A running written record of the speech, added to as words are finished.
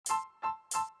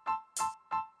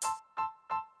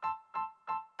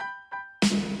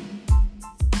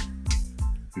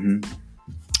Mhm.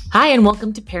 Hi, and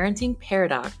welcome to Parenting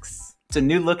Paradox. It's a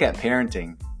new look at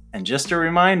parenting. And just a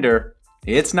reminder,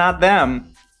 it's not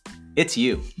them, it's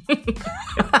you.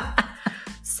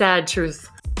 Sad truth.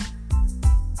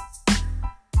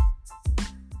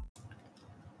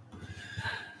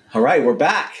 All right, we're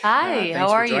back. Hi, how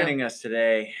are you? Thanks for joining us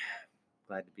today.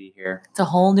 Glad to be here. It's a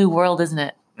whole new world, isn't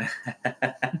it?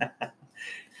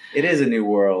 It is a new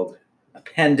world, a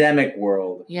pandemic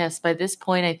world. Yes, by this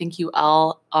point, I think you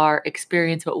all are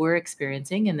experiencing what we're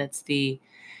experiencing, and that's the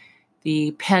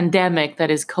pandemic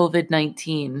that is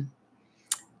COVID-19.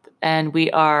 And we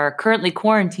are currently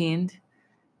quarantined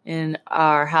in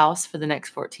our house for the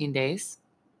next 14 days.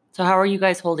 So how are you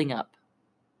guys holding up?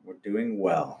 We're doing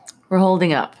well. We're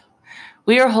holding up.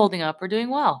 We are holding up. We're doing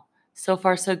well. So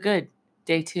far, so good.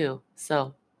 Day 2.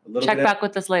 So check back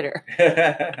with us later.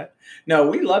 No,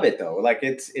 we love it though. Like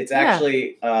it's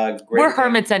actually great. We're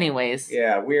hermits anyways.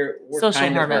 Yeah, we're social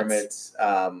kind hermits. of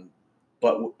hermits.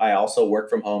 But I also work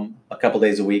from home a couple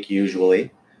days a week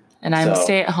usually. And I'm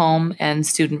stay at home and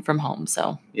student from home.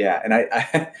 So yeah, and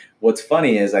I what's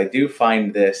funny is I do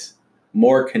find this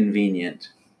more convenient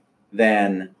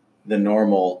than the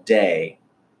normal day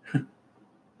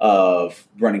of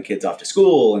running kids off to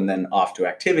school and then off to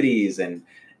activities and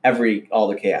all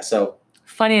the chaos. So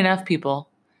funny enough, people,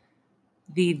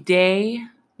 the day,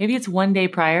 maybe it's one day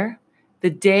prior,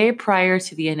 the day prior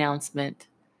to the announcement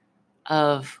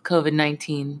of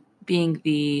COVID-19 being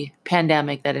the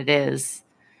pandemic that it is,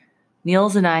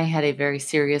 Niels and I had a very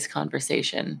serious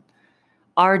conversation.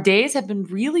 Our days have been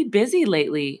really busy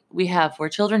lately. We have 4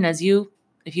 children. If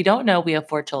you don't know, we have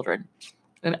 4 children.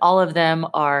 And all of them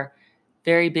are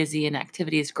very busy in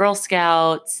activities, Girl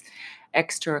Scouts,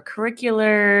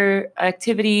 extracurricular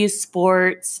activities,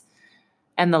 sports,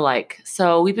 and the like.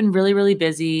 So we've been really, really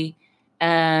busy.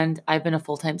 And I've been a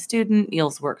full-time student.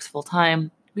 Niels works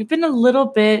full-time. We've been a little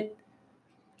bit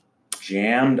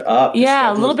jammed up.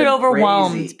 Yeah, a little bit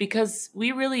overwhelmed because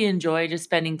we really enjoy just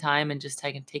spending time and just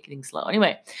taking things slow.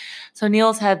 Anyway, so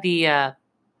Niels had a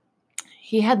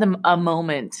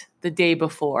moment the day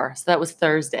before. So that was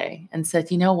Thursday, and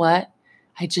said, you know what?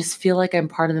 I just feel like I'm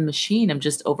part of the machine. I'm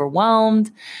just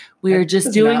overwhelmed.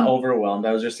 Not overwhelmed.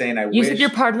 I was just saying You said you're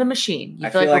part of the machine. You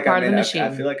feel like we're part of the machine.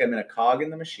 I feel like I'm in a cog in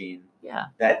the machine. Yeah.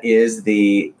 That is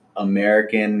the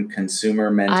American consumer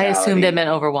mentality. I assumed it meant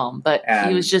overwhelmed, but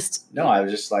he was just... No, I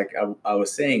was just like, I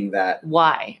was saying that...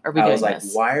 Why are we doing this? I was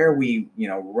like, why are we,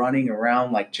 running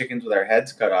around like chickens with our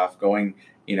heads cut off, going,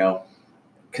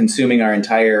 consuming our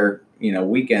entire,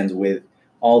 weekends with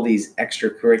all these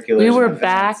extracurriculars. We were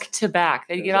back to back.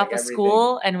 They'd get off of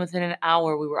school, and within an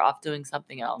hour, we were off doing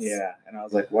something else. Yeah, and I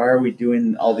was like, why are we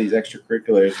doing all these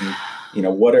extracurriculars?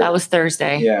 And, what are... That was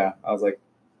Thursday. Yeah, I was like,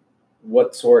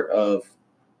 what sort of,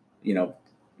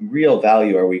 real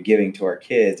value are we giving to our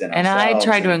kids and ourselves? I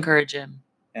tried to encourage him.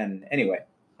 And anyway,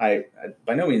 I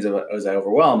by no means was I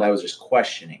overwhelmed. I was just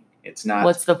questioning. It's not...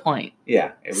 What's the point?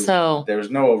 Yeah. There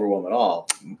was no overwhelm at all.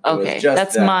 Okay,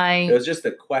 it was just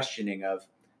the questioning of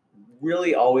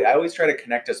really I always try to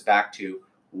connect us back to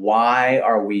why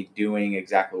are we doing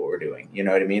exactly what we're doing? You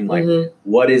know what I mean? Like,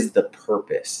 What is the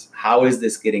purpose? How is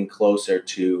this getting closer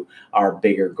to our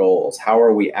bigger goals? How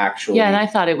are we actually... Yeah, and I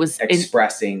thought it was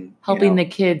expressing... helping the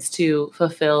kids to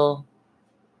fulfill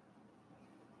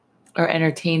or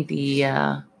entertain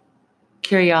the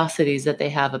curiosities that they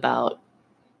have about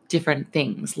different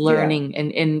things, learning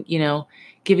and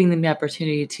giving them the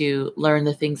opportunity to learn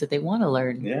the things that they want to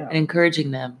learn and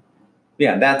encouraging them.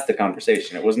 Yeah, that's the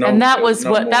conversation. It was no... And that was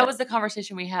the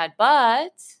conversation we had.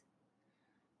 But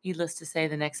needless to say,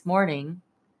 the next morning,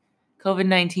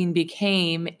 COVID-19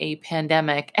 became a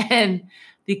pandemic and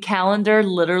the calendar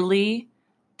literally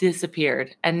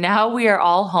disappeared. And now we are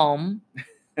all home.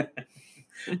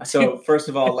 So first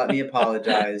of all, let me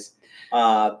apologize.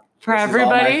 For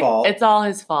everybody, it's all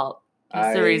his fault.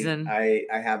 That's the reason. I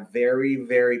have very,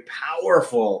 very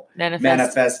powerful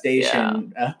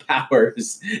manifestation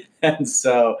powers. And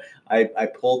so I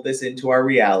pulled this into our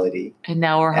reality. And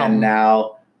now we're home. And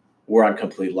now we're on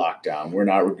complete lockdown. We're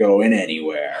not going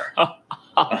anywhere.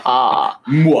 But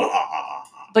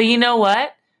you know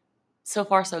what? So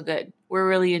far, so good. We're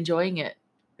really enjoying it.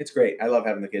 It's great. I love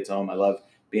having the kids home. I love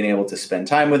being able to spend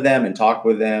time with them and talk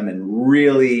with them and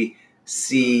really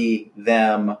see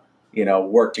them,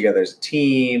 work together as a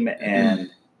team. And,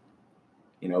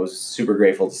 I was super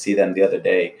grateful to see them the other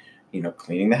day,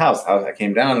 cleaning the house. I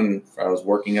came down and I was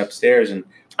working upstairs and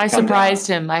I surprised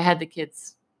him. I had the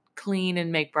kids clean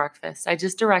and make breakfast. I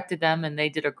just directed them and they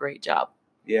did a great job.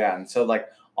 Yeah. And so like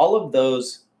all of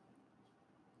those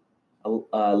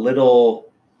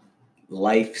little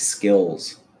life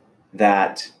skills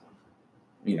that,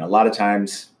 a lot of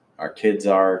times our kids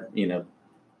are,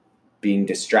 being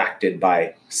distracted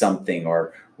by something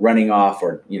or running off,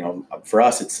 or, for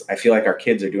us, I feel like our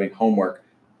kids are doing homework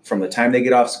from the time they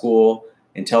get off school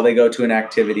until they go to an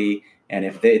activity. And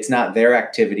if it's not their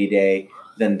activity day,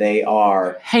 then they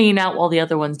are hanging out while the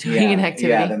other one's doing an activity.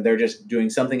 Yeah, then they're just doing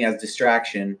something as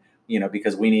distraction,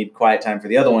 because we need quiet time for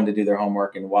the other one to do their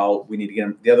homework, and while we need to get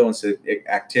them, the other ones to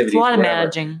activity. It's a lot of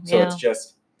managing. So it's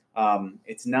just,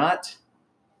 it's not,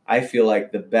 I feel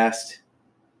like, the best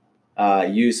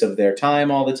use of their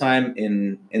time all the time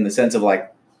in the sense of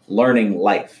like learning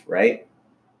life, right?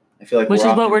 I feel like which is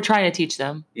what we're trying to teach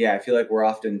them. Yeah, I feel like we're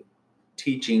often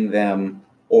teaching them,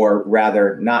 or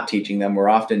rather not teaching them. We're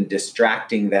often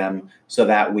distracting them so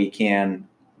that we can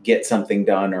get something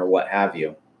done or what have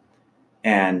you.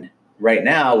 And right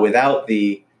now, without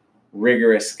the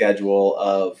rigorous schedule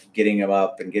of getting them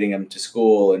up and getting them to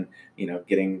school and,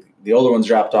 getting the older ones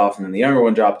dropped off and then the younger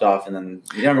one dropped off and then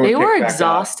the younger one picked back up. They were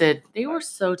exhausted. They were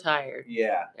so tired.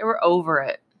 Yeah. They were over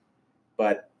it.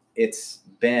 But it's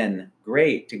been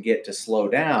great to get to slow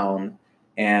down.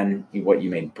 And you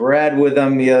made bread with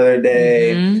them the other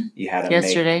day. Mm-hmm. You had them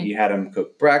yesterday. You had them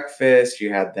cook breakfast.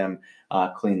 You had them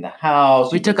clean the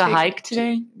house. We took a hike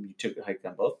today. You took a hike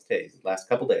on both days, last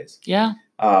couple days. Yeah.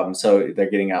 So they're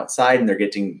getting outside and they're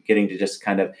getting to just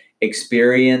kind of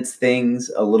experience things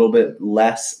a little bit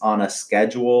less on a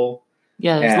schedule.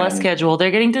 Yeah, there's less schedule.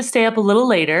 They're getting to stay up a little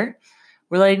later.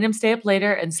 We're letting them stay up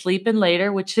later and sleep in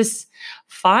later, which is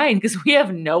fine because we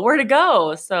have nowhere to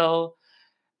go. So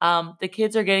the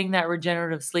kids are getting that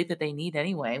regenerative sleep that they need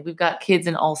anyway. We've got kids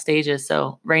in all stages.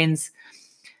 So Rain's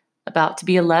about to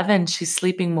be 11. She's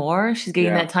sleeping more. She's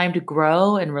getting that time to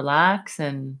grow and relax.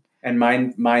 And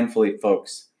mindfully,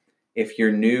 folks, if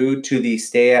you're new to the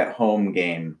stay-at-home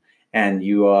game and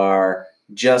you are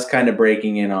just kind of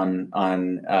breaking in on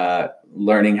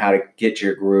learning how to get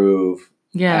your groove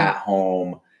at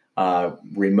home,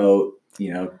 remote,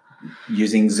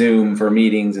 using Zoom for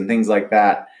meetings and things like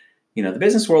that, the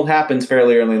business world happens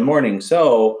fairly early in the morning.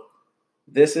 So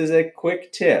this is a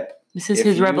quick tip. This is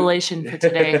his revelation for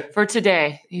today. For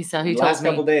today, he told me. Last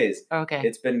couple days. Okay.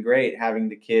 It's been great having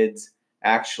the kids,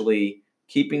 actually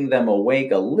keeping them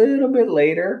awake a little bit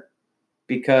later,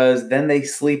 because then they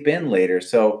sleep in later.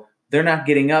 So they're not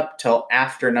getting up till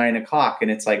after 9 o'clock. And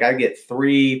it's like I get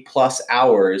 3+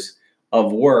 hours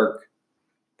of work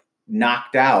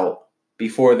knocked out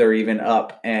before they're even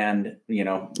up and,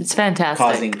 it's fantastic.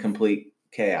 Causing complete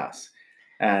chaos.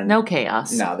 And no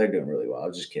chaos. No, they're doing really well. I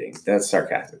was just kidding. That's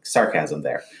sarcasm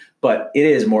there. But it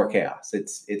is more chaos.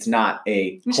 It's not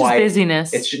a quiet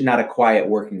busyness. It's not a quiet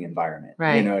working environment.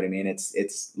 Right. You know what I mean?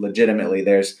 It's legitimately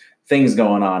there's things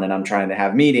going on, and I'm trying to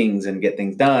have meetings and get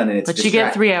things done, and but you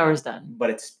get 3 hours done. But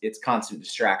it's constant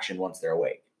distraction once they're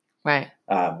awake. Right.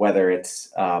 Whether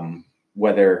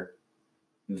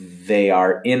they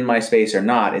are in my space or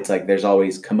not, it's like there's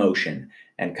always commotion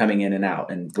and coming in and out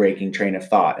and breaking train of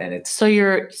thought, and it's so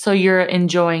you're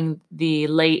enjoying the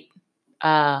late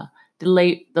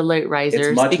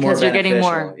risers because you're getting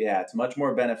more. Yeah, it's much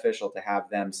more beneficial to have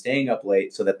them staying up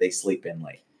late so that they sleep in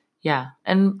late. Yeah,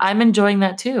 and I'm enjoying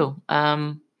that too.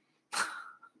 What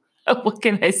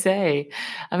can I say?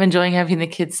 I'm enjoying having the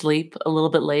kids sleep a little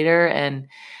bit later and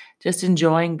just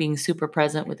enjoying being super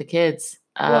present with the kids.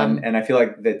 And I feel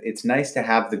like that it's nice to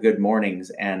have the good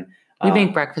mornings and we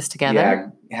make breakfast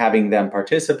together. Yeah, having them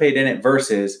participate in it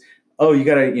versus, you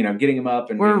got to, getting them up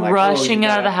and we're being like, rushing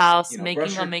out of the house,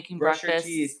 making brush breakfast.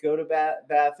 Your teeth, go to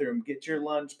bathroom, get your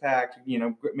lunch packed.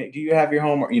 Do you have your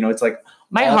homework? It's like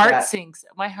my heart sinks.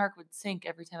 My heart would sink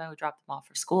every time I would drop them off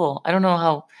for school. I don't know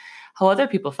how other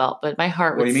people felt, but my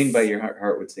heart would. What do you mean by your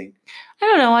heart would sink? I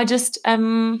don't know. I just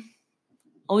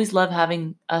always love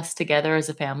having us together as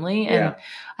a family, and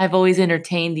I've always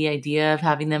entertained the idea of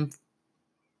having them.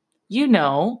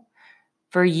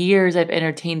 For years, I've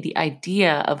entertained the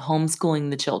idea of homeschooling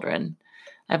the children.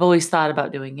 I've always thought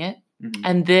about doing it. Mm-hmm.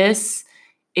 And this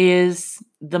is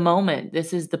the moment.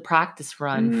 This is the practice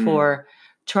run for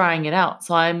trying it out.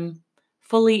 So I'm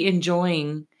fully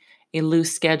enjoying a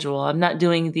loose schedule. I'm not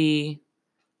doing the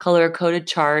color-coded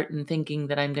chart and thinking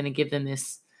that I'm going to give them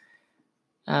this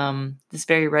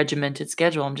very regimented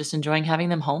schedule. I'm just enjoying having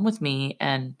them home with me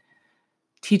and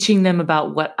teaching them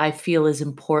about what I feel is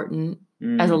important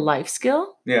as a life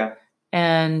skill. Yeah.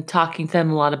 And talking to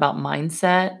them a lot about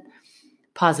mindset,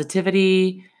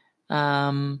 positivity,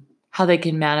 how they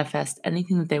can manifest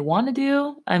anything that they want to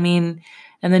do. I mean,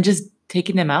 and then just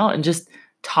taking them out and just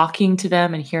talking to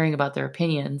them and hearing about their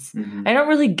opinions. Mm-hmm. I don't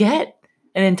really get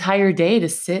an entire day to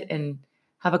sit and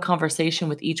have a conversation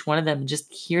with each one of them and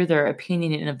just hear their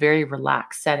opinion in a very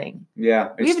relaxed setting. Yeah.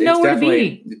 We have nowhere to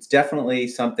be. It's definitely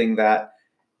something that,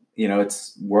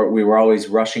 we were always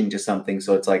rushing to something.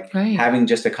 So it's like Right. having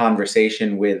just a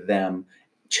conversation with them,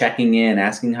 checking in,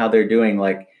 asking how they're doing.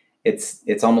 Like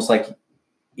it's almost like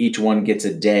each one gets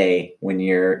a day when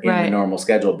you're in the normal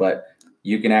schedule, but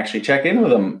you can actually check in with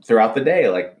them throughout the day.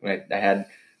 Like I had,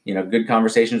 good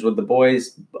conversations with the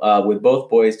boys, with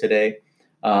both boys today.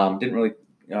 Didn't really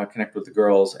connect with the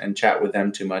girls and chat with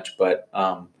them too much, but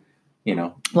well,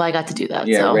 I got to do that.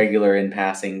 Yeah, so. Regular in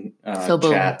passing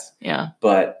chats. Yeah,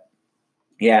 but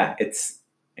yeah, it's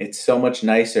so much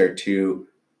nicer to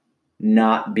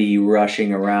not be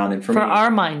rushing around. And for me,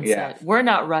 our mindset, we're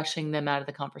not rushing them out of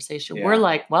the conversation. Yeah. We're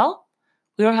like, well,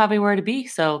 we don't have anywhere to be,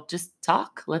 so just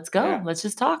talk. Let's go. Yeah. Let's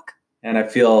just talk. And I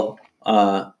feel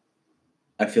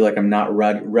like I'm not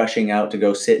rushing out to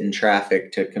go sit in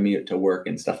traffic to commute to work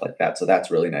and stuff like that. So that's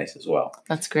really nice as well.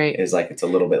 That's great. It's like it's a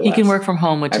little bit less. You can work from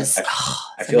home, which I feel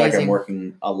amazing. Like I'm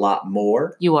working a lot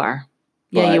more. You are.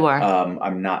 Yeah, you are.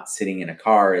 I'm not sitting in a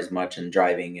car as much and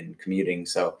driving and commuting.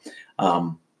 So,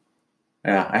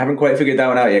 yeah, I haven't quite figured that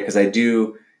one out yet because I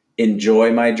do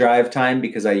enjoy my drive time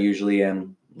because I usually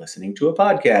am listening to a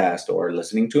podcast or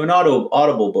listening to an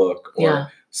audible book or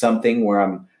something where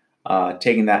I'm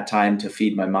taking that time to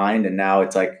feed my mind. And now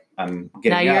it's like I'm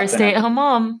getting. Now you're a stay-at-home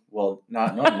mom. Well, no,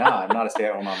 I'm not. I'm not a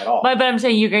stay-at-home mom at all. But I'm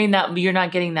saying you're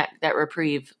not getting that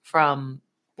reprieve from.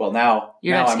 Well, now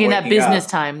you're not getting that business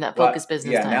time, that focused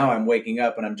business time. Yeah, now I'm waking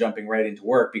up and I'm jumping right into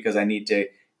work because I need to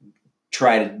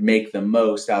try to make the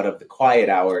most out of the quiet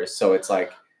hours. So it's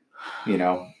like,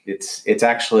 it's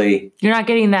actually you're not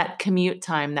getting that commute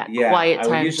time, that quiet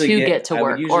time to get to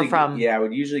work or from. Yeah, I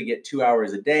would usually get 2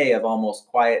 hours a day of almost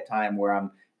quiet time where I'm,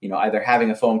 either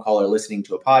having a phone call or listening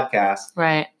to a podcast.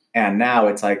 Right. And now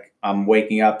it's like I'm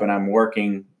waking up and I'm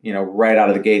working, right out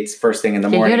of the gates first thing in the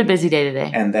morning. You had a busy day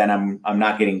today. And then I'm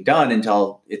not getting done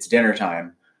until it's dinner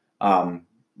time,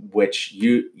 which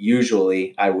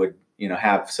usually I would,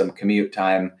 have some commute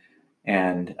time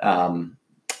and,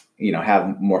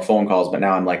 have more phone calls. But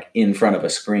now I'm like in front of a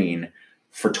screen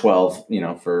for 12,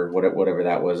 for whatever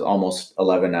that was, almost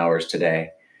 11 hours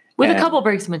today. With a couple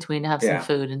breaks in between to have some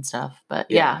food and stuff. But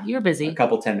you're busy. A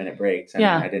couple 10-minute breaks.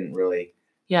 I didn't really.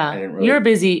 Yeah, you're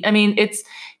busy. I mean,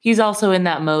 he's also in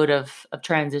that mode of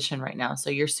transition right now. So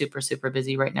you're super, super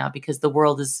busy right now because the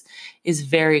world is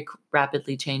very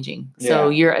rapidly changing. So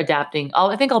you're adapting.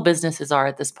 I think all businesses are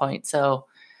at this point. So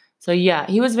yeah,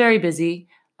 he was very busy.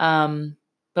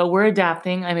 But we're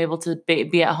adapting. I'm able to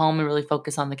be at home and really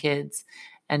focus on the kids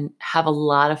and have a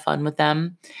lot of fun with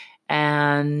them.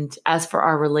 And as for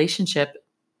our relationship,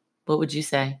 what would you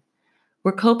say?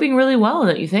 We're coping really well,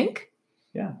 don't you think?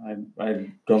 Yeah, I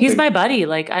don't. He's my buddy.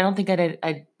 Like, I don't think I'm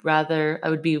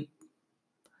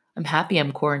happy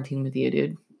I'm quarantined with you,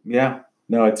 dude. Yeah.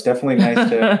 No, it's definitely nice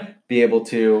to be able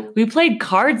to. We played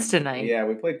cards tonight. Yeah,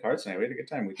 we played cards tonight. We had a good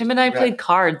time. Him and I played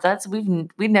cards. We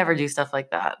never do stuff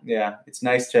like that. Yeah, it's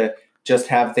nice to just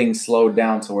have things slowed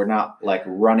down so we're not like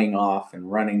running off and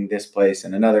running this place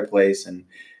and another place. And,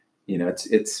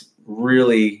 it's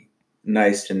really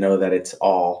nice to know that it's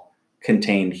all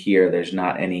contained here. There's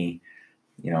not any,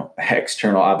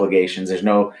 external obligations. There's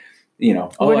no,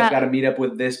 I've got to meet up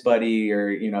with this buddy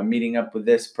or, meeting up with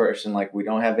this person. Like we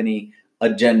don't have any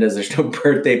agendas. There's no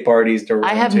birthday parties to run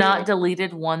I have to. not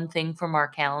deleted one thing from our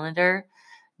calendar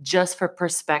just for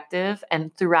perspective.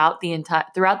 And throughout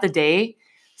the day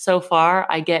so far,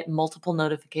 I get multiple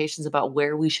notifications about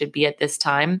where we should be at this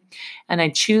time. And I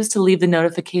choose to leave the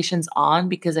notifications on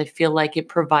because I feel like it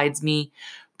provides me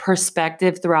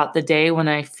perspective throughout the day when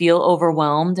I feel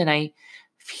overwhelmed and I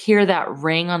hear that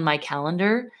ring on my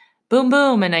calendar, boom,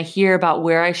 boom, and I hear about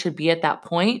where I should be at that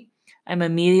point. I'm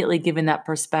immediately given that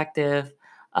perspective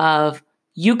of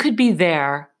you could be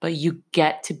there, but you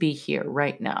get to be here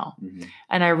right now. Mm-hmm.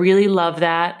 And I really love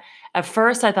that. At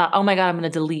first I thought, oh my God, I'm going to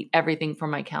delete everything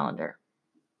from my calendar.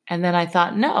 And then I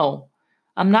thought, no,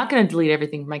 I'm not going to delete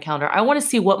everything from my calendar. I want to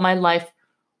see what my life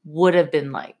would have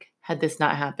been like had this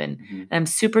not happened. Mm-hmm. And I'm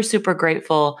super, super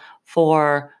grateful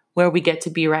for where we get to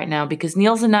be right now because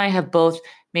Niels and I have both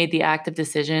made the active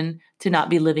decision to not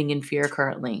be living in fear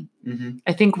currently. Mm-hmm.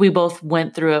 I think we both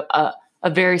went through a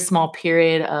very small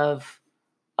period of,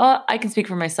 I can speak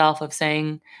for myself, of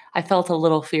saying I felt a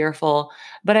little fearful,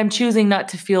 but I'm choosing not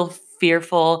to feel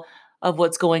fearful of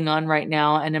what's going on right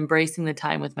now and embracing the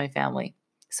time with my family.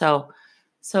 So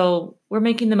we're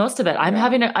making the most of it.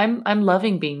 I'm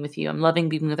loving being with you. I'm loving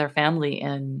being with our family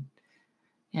and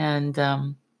it's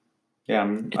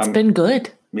been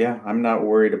good. Yeah. I'm not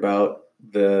worried about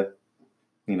the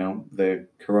the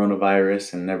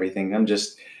coronavirus and everything.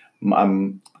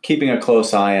 I'm keeping a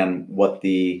close eye on what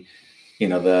the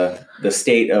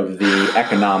state of the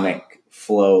economic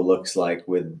flow looks like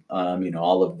with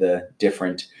all of the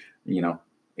different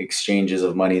exchanges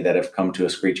of money that have come to a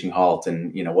screeching halt,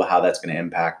 and how that's going to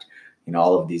impact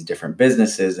all of these different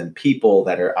businesses and people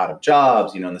that are out of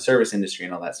jobs, in the service industry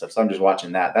and all that stuff. So I'm just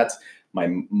watching that. That's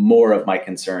more of my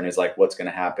concern is like what's going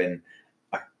to happen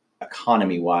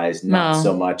economy wise, not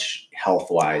so much health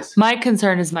wise. My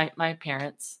concern is my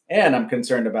parents. And I'm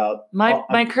concerned about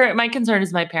my concern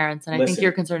is my parents, and I think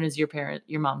your concern is your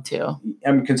mom too.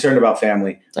 I'm concerned about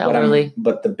family.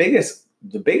 But the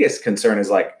biggest concern is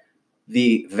like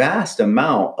the vast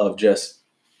amount of just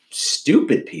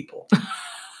stupid people.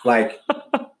 Like,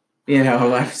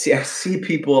 I see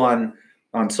people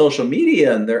on social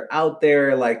media, and they're out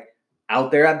there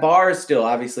at bars still,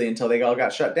 obviously, until they all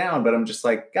got shut down. But I'm just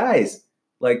like, guys,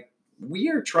 like, we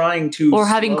are trying to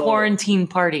having quarantine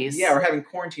parties. Yeah, we're having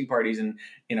quarantine parties, and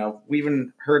we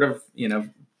even heard of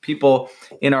people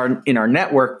in our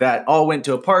network that all went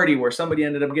to a party where somebody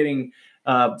ended up getting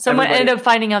someone ended up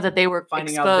finding out that they were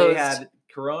exposed. Out they had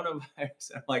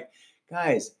coronavirus. I'm like,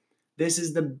 guys, this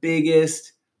is the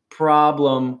biggest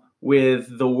problem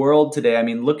with the world today. I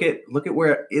mean, look at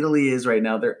where Italy is right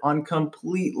now. They're on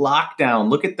complete lockdown.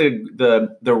 Look at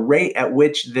the rate at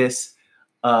which this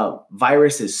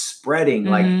virus is spreading.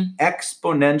 Like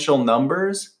exponential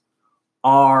numbers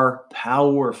are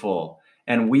powerful,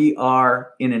 and we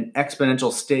are in an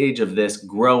exponential stage of this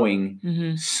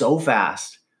growing so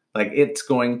fast. Like it's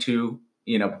going to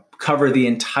cover the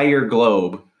entire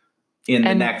globe in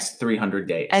the next 300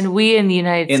 days. And we in the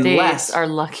United States are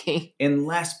lucky.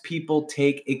 Unless people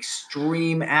take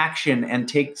extreme action and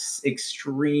take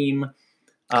extreme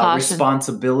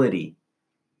responsibility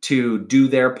to do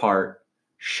their part,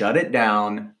 shut it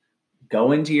down,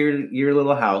 go into your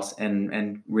little house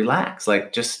and relax.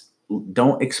 Like, just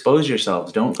don't expose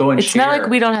yourselves. Don't go and share. It's not like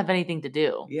we don't have anything to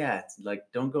do. Yeah, it's like,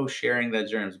 don't go sharing the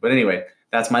germs. But anyway,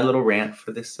 that's my little rant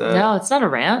for this. No, it's not a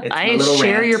rant. I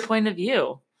share your point of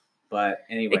view. But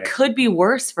anyway, it could be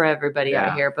worse for everybody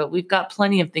out here, but we've got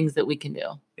plenty of things that we can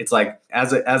do. It's like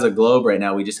as a globe right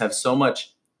now, we just have so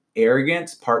much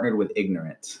arrogance partnered with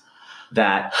ignorance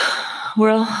that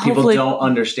people don't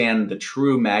understand the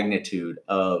true magnitude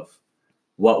of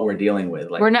what we're dealing with.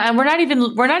 Like, we're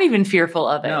not even fearful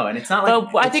of it. No, and it's not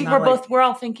like. But I think we're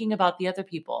all thinking about the other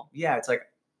people. Yeah, it's like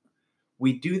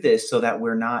we do this so that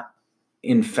we're not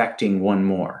infecting one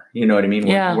more. You know what I mean?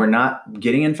 We're not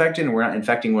getting infected, and we're not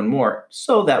infecting one more,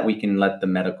 so that we can let the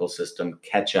medical system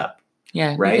catch up.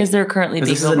 Yeah, right? Because they're currently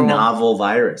being this is a novel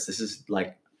virus. This is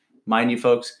like, mind you,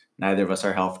 folks, neither of us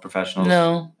are health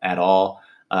professionals at all.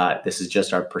 This is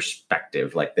just our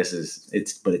perspective. Like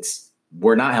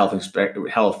we're not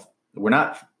we're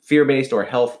not fear-based or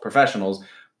health professionals,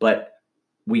 but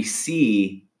we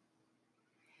see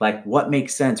like what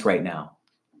makes sense right now.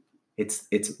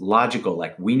 It's logical.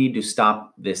 Like, we need to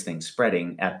stop this thing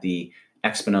spreading at the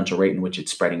exponential rate in which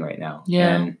it's spreading right now.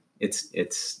 Yeah. And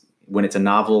it's when it's a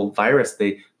novel virus,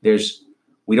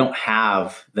 we don't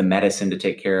have the medicine to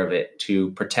take care of it, to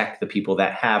protect the people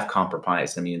that have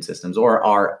compromised immune systems or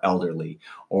are elderly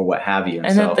or what have you.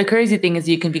 And so, the crazy thing is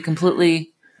you can be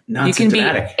completely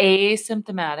non-symptomatic. You can be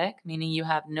asymptomatic, meaning you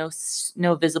have no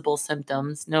visible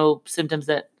symptoms, no symptoms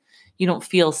that you don't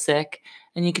feel sick.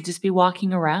 And you could just be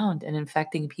walking around and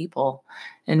infecting people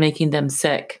and making them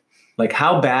sick. Like,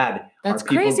 how bad are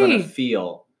people going to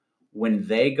feel when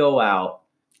they go out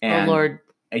and, oh Lord,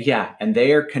 yeah, and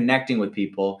they are connecting with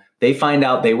people. They find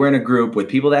out they were in a group with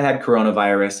people that had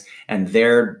coronavirus, and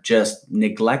they're just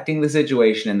neglecting the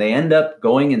situation, and they end up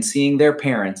going and seeing their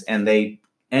parents, and they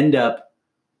end up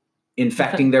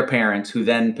infecting their parents, who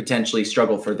then potentially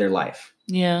struggle for their life.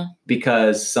 Yeah.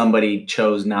 Because somebody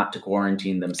chose not to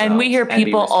quarantine themselves. And we hear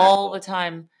people all the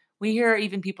time. We hear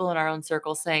even people in our own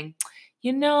circle saying,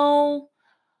 we're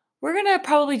going to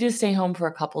probably just stay home for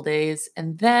a couple days,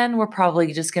 and then we're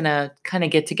probably just going to kind of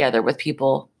get together with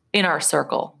people in our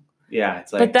circle. Yeah.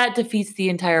 It's like, but that defeats the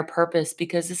entire purpose,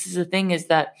 because this is the thing, is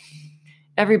that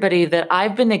everybody that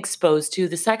I've been exposed to,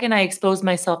 the second I expose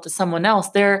myself to someone else,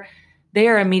 they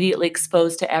are immediately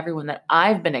exposed to everyone that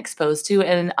I've been exposed to,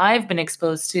 and I'm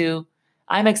exposed to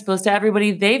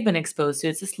everybody they've been exposed to.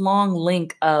 It's this long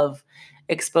link of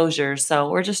exposure. So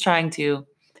we're just trying to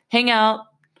hang out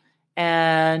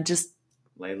and just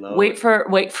lay low. Wait for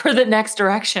the next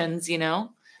directions, the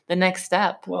next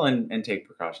step. Well, and take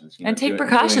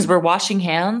precautions. We're washing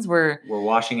hands. We're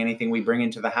washing anything we bring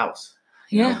into the house.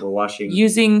 We're washing.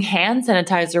 Using hand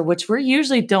sanitizer, which we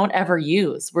usually don't ever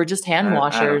use. We're just hand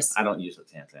washers. I don't use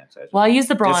hand sanitizer. Well, I use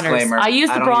the Bronner's. Disclaimer, I use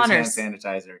the Bronner's. Use hand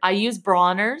sanitizer. I use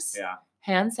Bronner's. Yeah.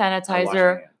 Hand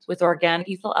sanitizer with organic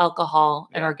ethyl alcohol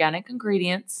and organic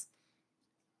ingredients.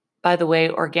 By the way,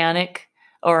 organic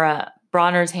or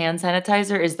Bronner's hand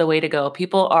sanitizer is the way to go.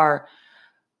 People are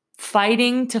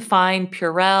fighting to find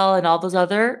Purell and all those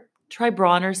other. Try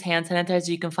Bronner's hand sanitizer.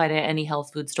 You can find it at any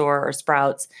health food store or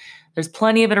Sprouts. There's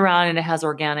plenty of it around, and it has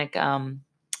organic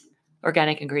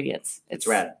ingredients. It's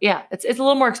rad. Yeah, it's a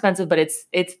little more expensive, but it's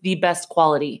the best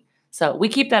quality. So we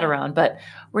keep that around, but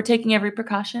we're taking every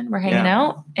precaution. We're hanging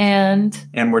out, and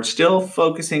we're still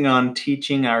focusing on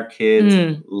teaching our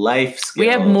kids life skills.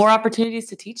 We have more opportunities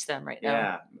to teach them right now.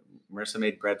 Yeah, Marissa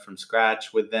made bread from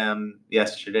scratch with them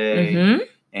yesterday,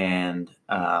 and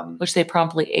which they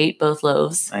promptly ate both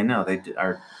loaves. I know they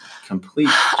are complete.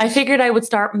 I figured I would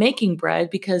start making bread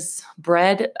because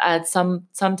bread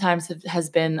sometimes has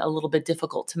been a little bit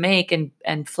difficult to make,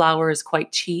 and flour is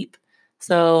quite cheap.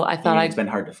 So I thought it's been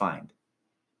hard to find.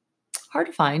 Hard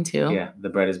to find too. Yeah, the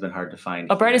bread has been hard to find.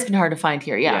 Bread has been hard to find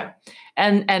here. Yeah.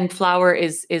 And flour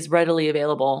is readily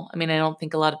available. I mean, I don't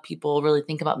think a lot of people really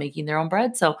think about making their own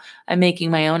bread. So I'm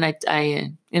making my own.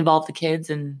 I involve the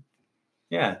kids, and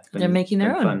they're making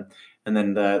their own. Fun. And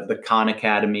then the Khan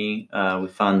Academy, we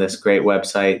found this great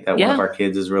website that one of our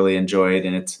kids has really enjoyed,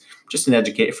 and it's just an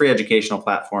free educational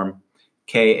platform,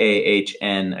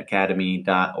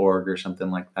 KAHNacademy.org or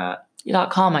something like that.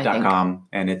 .com, I think. .com,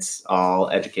 and it's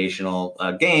all educational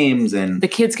games, and the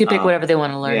kids can pick whatever they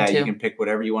want to learn. Yeah, too. You can pick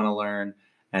whatever you want to learn,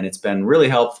 and it's been really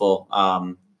helpful.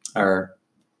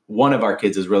 One of our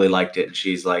kids has really liked it, and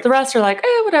she's like, the rest are like,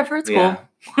 whatever, it's cool.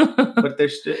 But they're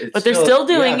still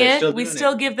doing it. We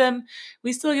still give them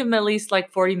at least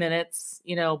like 40 minutes,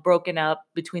 broken up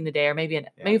between the day, or maybe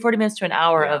 40 minutes to an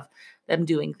hour of them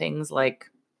doing things. Like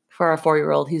for our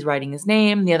 4-year-old, he's writing his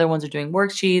name. The other ones are doing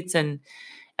worksheets, and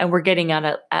we're getting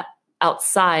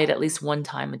outside at least one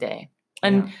time a day.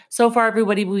 And so far,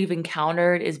 everybody we've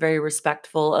encountered is very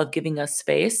respectful of giving us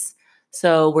space.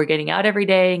 So we're getting out every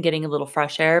day and getting a little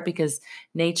fresh air, because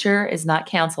nature is not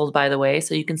canceled, by the way.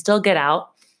 So you can still get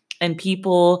out, and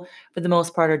people, for the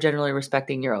most part, are generally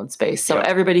respecting your own space. So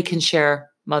everybody can share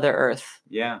Mother Earth.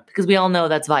 Yeah. Because we all know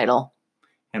that's vital.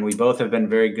 And we both have been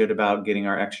very good about getting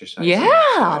our exercise.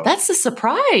 Yeah, that's a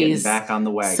surprise. Getting back on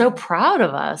the wagon. So proud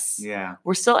of us. Yeah.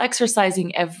 We're still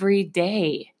exercising every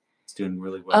day. It's doing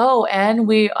really well. Oh, and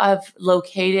we have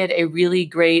located a really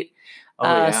great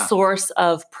source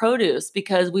of produce,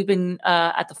 because we've been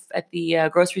at the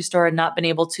grocery store and not been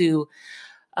able to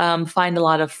find a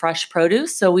lot of fresh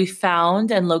produce. So we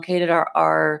found and located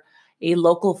a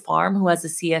local farm who has a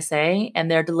CSA,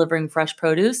 and they're delivering fresh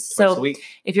produce. So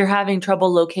if you're having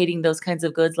trouble locating those kinds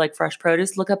of goods like fresh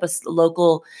produce, look up a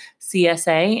local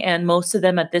CSA, and most of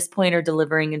them at this point are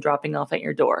delivering and dropping off at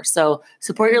your door. So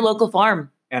support your local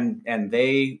farm. And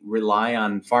they rely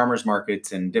on farmers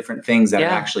markets and different things that are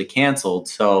actually canceled.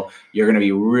 So you're going to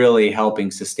be really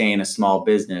helping sustain a small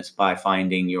business by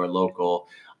finding your local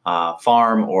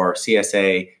farm or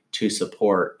CSA to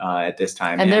support at this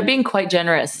time. And they're being quite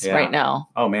generous right now.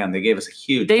 Oh man, they gave us a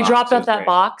huge box. Dropped off that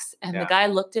box, and the guy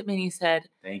looked at me and he said,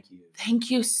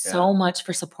 Thank you so much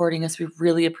for supporting us. We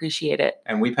really appreciate it.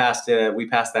 And we passed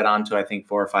that on to, I think,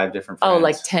 4 or 5 different friends. Oh,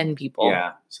 like 10 people.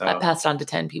 Yeah. So I passed on to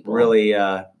 10 people. Really,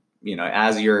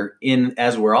 as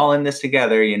we're all in this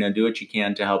together, do what you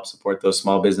can to help support those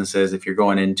small businesses. If you're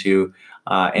going into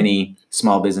any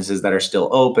small businesses that are still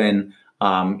open,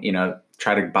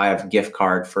 try to buy a gift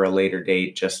card for a later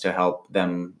date just to help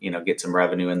them, get some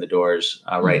revenue in the doors.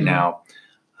 Right now,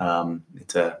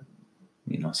 it's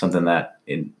something that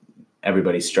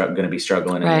everybody's going to be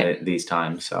struggling in these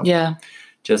times. So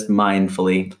just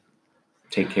mindfully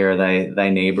take care of thy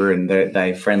neighbor and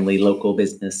thy friendly local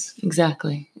business.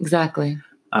 Exactly.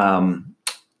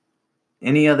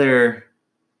 Any other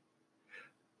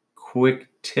quick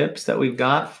tips that we've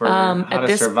got for how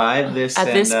to survive this? At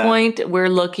this point, we're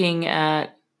looking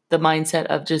at the mindset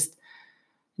of just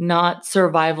not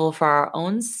survival for our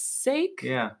own sake,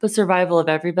 but survival of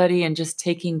everybody, and just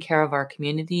taking care of our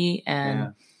community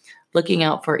and looking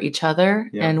out for each other.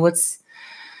 And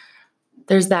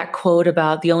there's that quote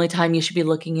about the only time you should be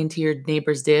looking into your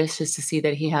neighbor's dish is to see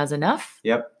that he has enough.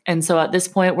 Yep. And so at this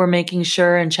point, we're making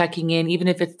sure and checking in, even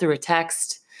if it's through a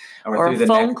text or a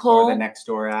phone call or the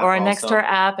Nextdoor app, or a Nextdoor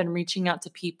app, and reaching out to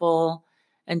people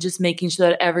and just making sure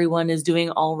that everyone is doing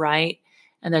all right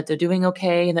and that they're doing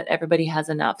okay and that everybody has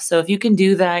enough. So if you can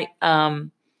do that,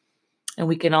 and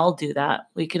we can all do that,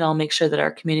 we can all make sure that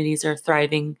our communities are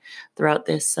thriving throughout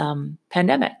this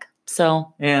pandemic.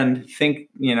 So, And think,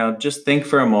 just think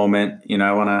for a moment.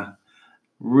 I want to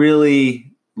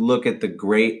really look at the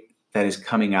great that is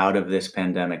coming out of this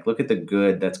pandemic. Look at the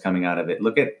good that's coming out of it.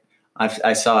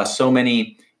 I saw so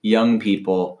many young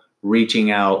people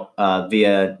reaching out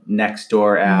via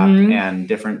Nextdoor app and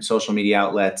different social media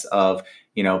outlets of,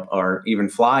 or even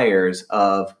flyers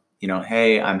of,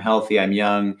 hey, I'm healthy, I'm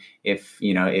young. If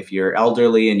you're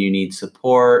elderly and you need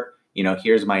support,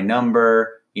 here's my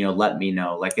number, let me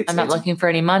know. Like I'm not looking for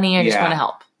any money. I just want to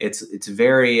help. It's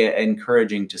very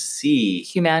encouraging to see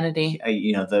humanity.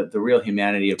 The real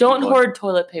humanity of Don't people. hoard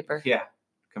toilet paper. Yeah.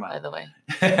 Come on. By the way.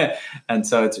 And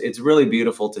so it's really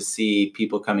beautiful to see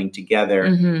people coming together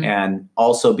and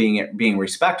also being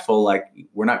respectful. Like,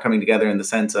 we're not coming together in the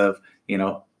sense of,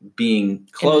 being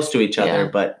close to each other,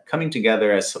 but coming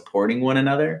together as supporting one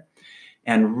another,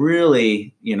 and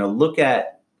really, look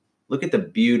at the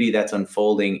beauty that's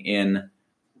unfolding in,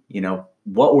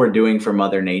 what we're doing for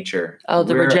Mother Nature. Oh,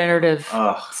 the regenerative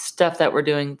stuff that we're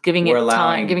doing, giving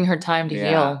her time to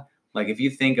heal. Like, if you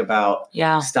think about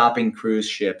stopping cruise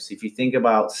ships, if you think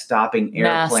about stopping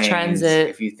airplanes, mass transit,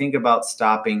 if you think about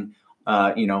stopping,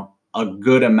 a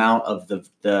good amount of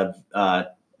the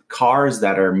cars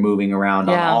that are moving around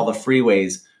on all the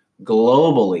freeways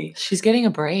globally. She's getting a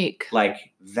break.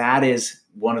 Like, that is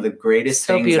one of the greatest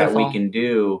things that we can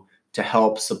do to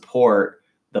help support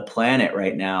the planet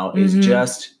right now is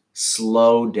just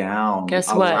slow down. Guess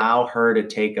what? Allow her to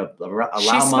take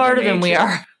She's smarter than we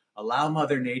are. Allow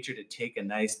Mother Nature to take a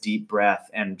nice deep breath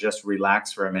and just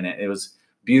relax for a minute. It was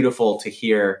beautiful to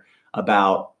hear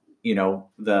about,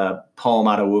 the poem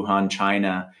out of Wuhan,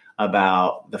 China,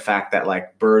 about the fact that,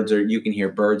 like, you can hear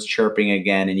birds chirping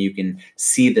again, and you can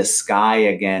see the sky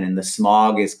again, and the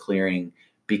smog is clearing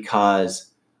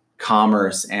because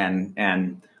commerce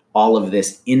and all of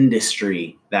this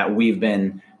industry that we've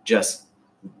been just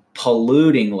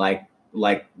polluting like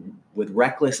with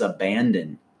reckless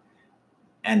abandon.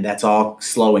 And that's all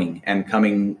slowing and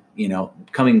coming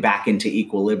back into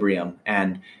equilibrium.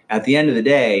 And at the end of the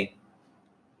day,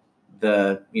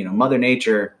 Mother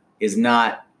Nature is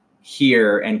not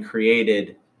here and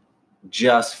created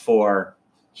just for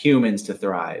humans to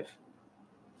thrive.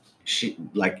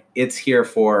 It's here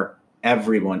for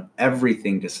everyone,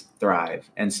 everything to thrive.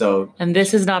 And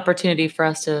this is an opportunity for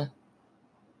us to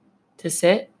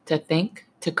sit, to think,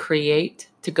 to create,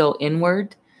 to go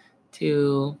inward,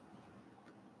 to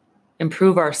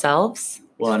improve ourselves,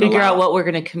 to figure out what we're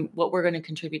going to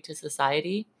contribute to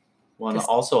society. Well, and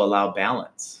also allow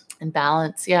balance. And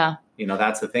balance, yeah.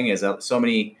 That's the thing, is so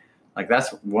many, like, that's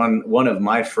one of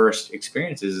my first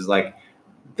experiences is like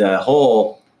the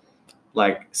whole,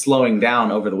 like, slowing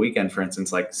down over the weekend, for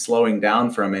instance, like slowing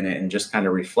down for a minute and just kind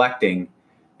of reflecting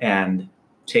and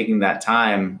taking that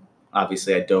time.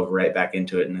 Obviously, I dove right back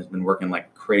into it and has been working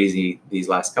like crazy these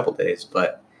last couple of days,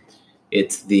 but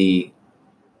it's the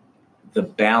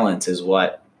balance is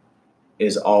what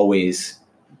is always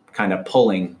kind of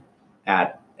pulling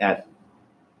at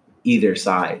either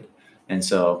side. And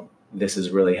so this is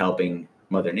really helping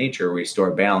Mother Nature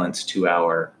restore balance to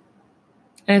our.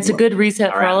 And it's a good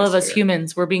reset for all of us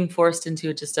humans. We're being forced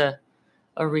into just a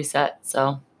reset.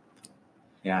 So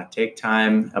yeah, take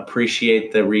time,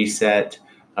 appreciate the reset,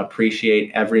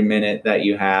 appreciate every minute that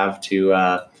you have to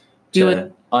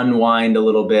unwind a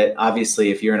little bit.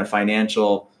 Obviously, if you're in a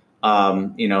financial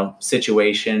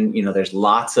situation, there's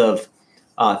lots of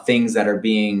things that are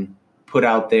being put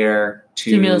out there to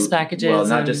stimulus packages. Well,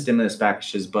 not just stimulus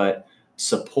packages, but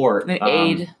support and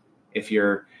aid. If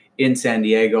you're in San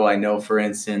Diego, I know, for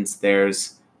instance,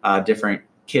 there's different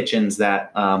kitchens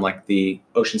that, like the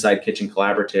Oceanside Kitchen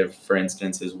Collaborative, for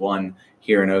instance, is one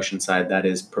here in Oceanside that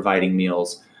is providing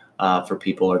meals for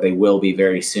people, or they will be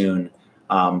very soon.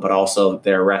 But also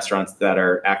there are restaurants that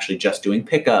are actually just doing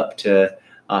pickup to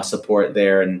support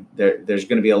there. And there's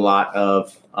going to be a lot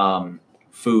of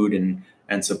food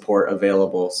and support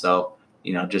available. So,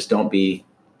 just don't be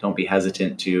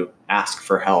hesitant to ask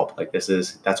for help. Like, that's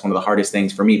one of the hardest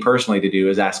things for me personally to do,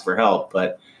 is ask for help.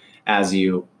 But as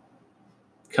you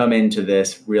come into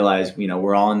this, realize,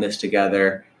 we're all in this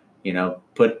together,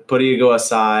 put ego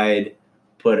aside,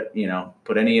 put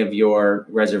any of your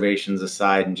reservations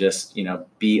aside, and just,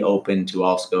 be open to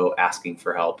also asking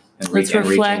for help and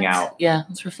reaching out. Yeah.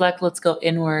 Let's reflect. Let's go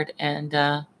inward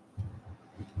and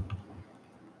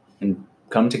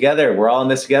come together. We're all in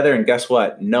this together. And guess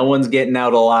what? No one's getting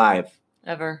out alive.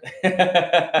 Ever.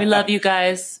 We love you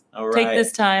guys. All right. Take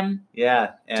this time.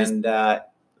 Yeah. And,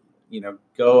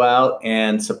 go out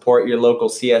and support your local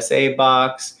CSA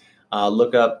box.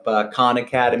 Look up Khan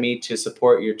Academy to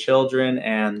support your children,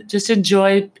 and just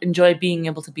enjoy being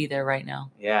able to be there right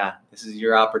now. yeah, this is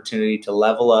your opportunity to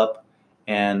level up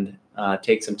and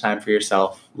take some time for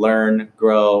yourself. Learn,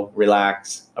 grow,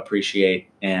 relax, appreciate,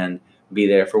 and be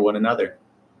there for one another.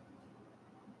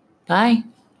 Bye.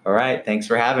 All right. Thanks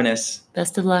for having us.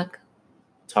 Best of luck.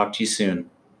 Talk to you soon.